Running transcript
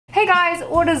guys,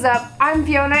 what is up? I'm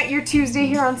Fiona, your Tuesday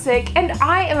here on Sick, and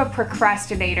I am a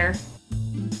procrastinator.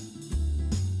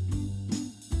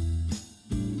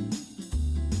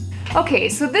 Okay,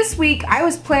 so this week I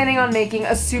was planning on making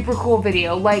a super cool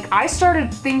video. Like, I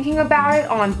started thinking about it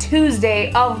on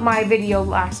Tuesday of my video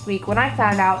last week when I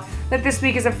found out that this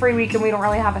week is a free week and we don't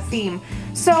really have a theme.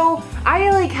 So I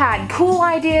had cool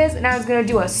ideas and I was gonna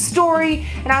do a story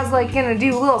and I was gonna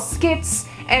do little skits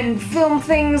and film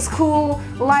things cool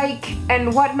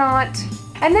and whatnot.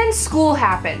 And then school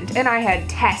happened and I had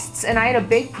tests and I had a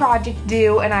big project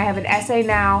due and I have an essay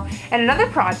now and another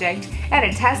project and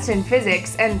a test in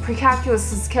physics and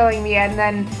pre-calculus is killing me and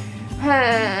then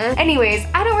anyways,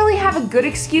 I don't really have a good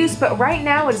excuse, but right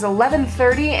now it is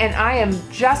 11:30 and I am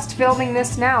just filming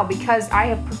this now because I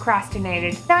have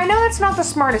procrastinated. Now I know that's not the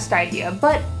smartest idea,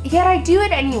 but yet I do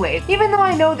it anyways, even though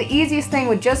I know the easiest thing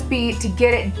would just be to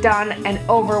get it done and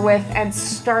over with and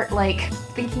start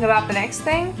thinking about the next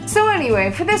thing. So anyway,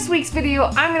 for this week's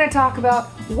video, I'm gonna talk about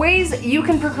ways you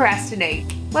can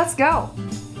procrastinate. Let's go.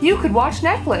 You could watch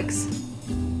Netflix.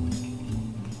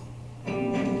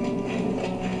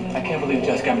 I can't believe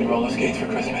Jess got me roller skates for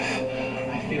Christmas.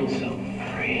 I feel so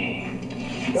free.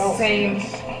 Same.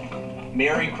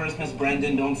 Merry Christmas,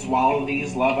 Brendan. Don't swallow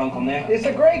these. Love, Uncle Nick. It's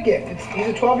a great gift. He's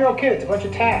a 12-year-old kid. It's a bunch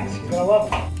of tasks. He's gonna love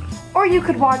them. Or you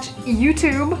could watch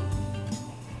YouTube.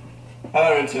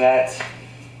 Hello, Internet.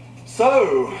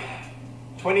 So,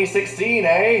 2016,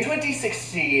 eh?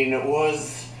 2016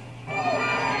 was...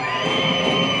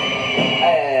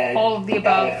 all of the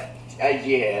above. A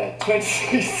year.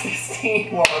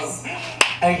 2016 was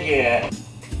a year.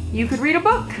 You could read a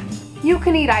book. You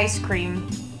can eat ice cream.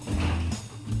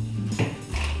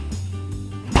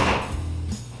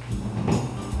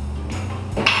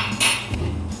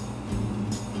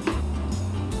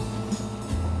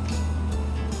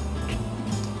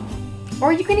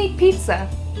 Or you can eat pizza.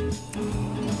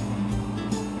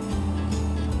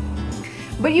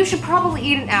 But you should probably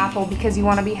eat an apple because you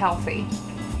want to be healthy.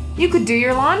 You could do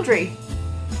your laundry.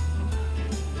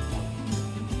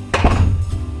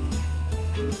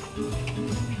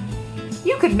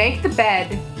 You could make the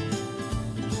bed.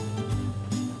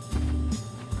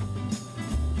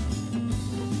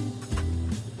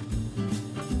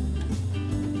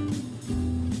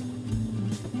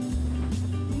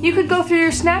 You could go through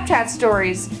your Snapchat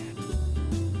stories.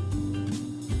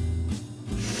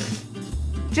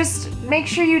 Just make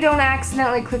sure you don't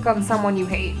accidentally click on someone you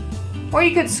hate. Or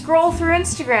you could scroll through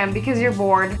Instagram because you're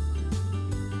bored.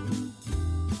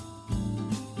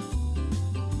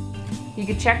 You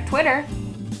could check Twitter.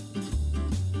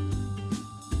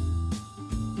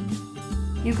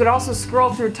 You could also scroll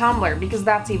through Tumblr because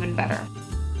that's even better.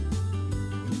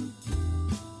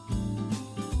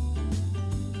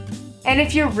 And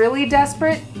if you're really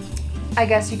desperate, I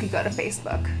guess you could go to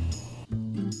Facebook.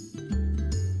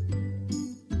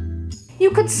 You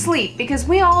could sleep, because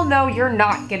we all know you're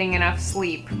not getting enough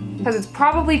sleep. Because it's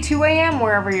probably 2 a.m.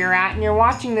 wherever you're at, and you're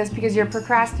watching this because you're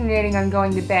procrastinating on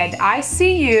going to bed. I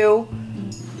see you.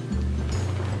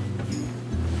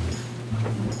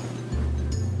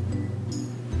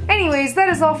 Anyways, that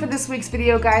is all for this week's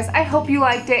video, guys. I hope you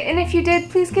liked it, and if you did,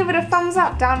 please give it a thumbs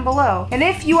up down below. And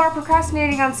if you are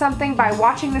procrastinating on something by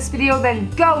watching this video, then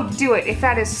go do it. If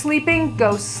that is sleeping,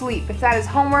 go sleep. If that is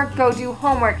homework, go do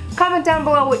homework. Comment down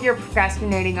below what you're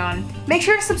procrastinating on. Make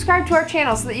sure to subscribe to our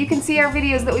channel so that you can see our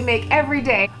videos that we make every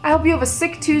day. I hope you have a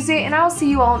sick Tuesday, and I will see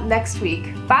you all next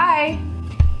week. Bye!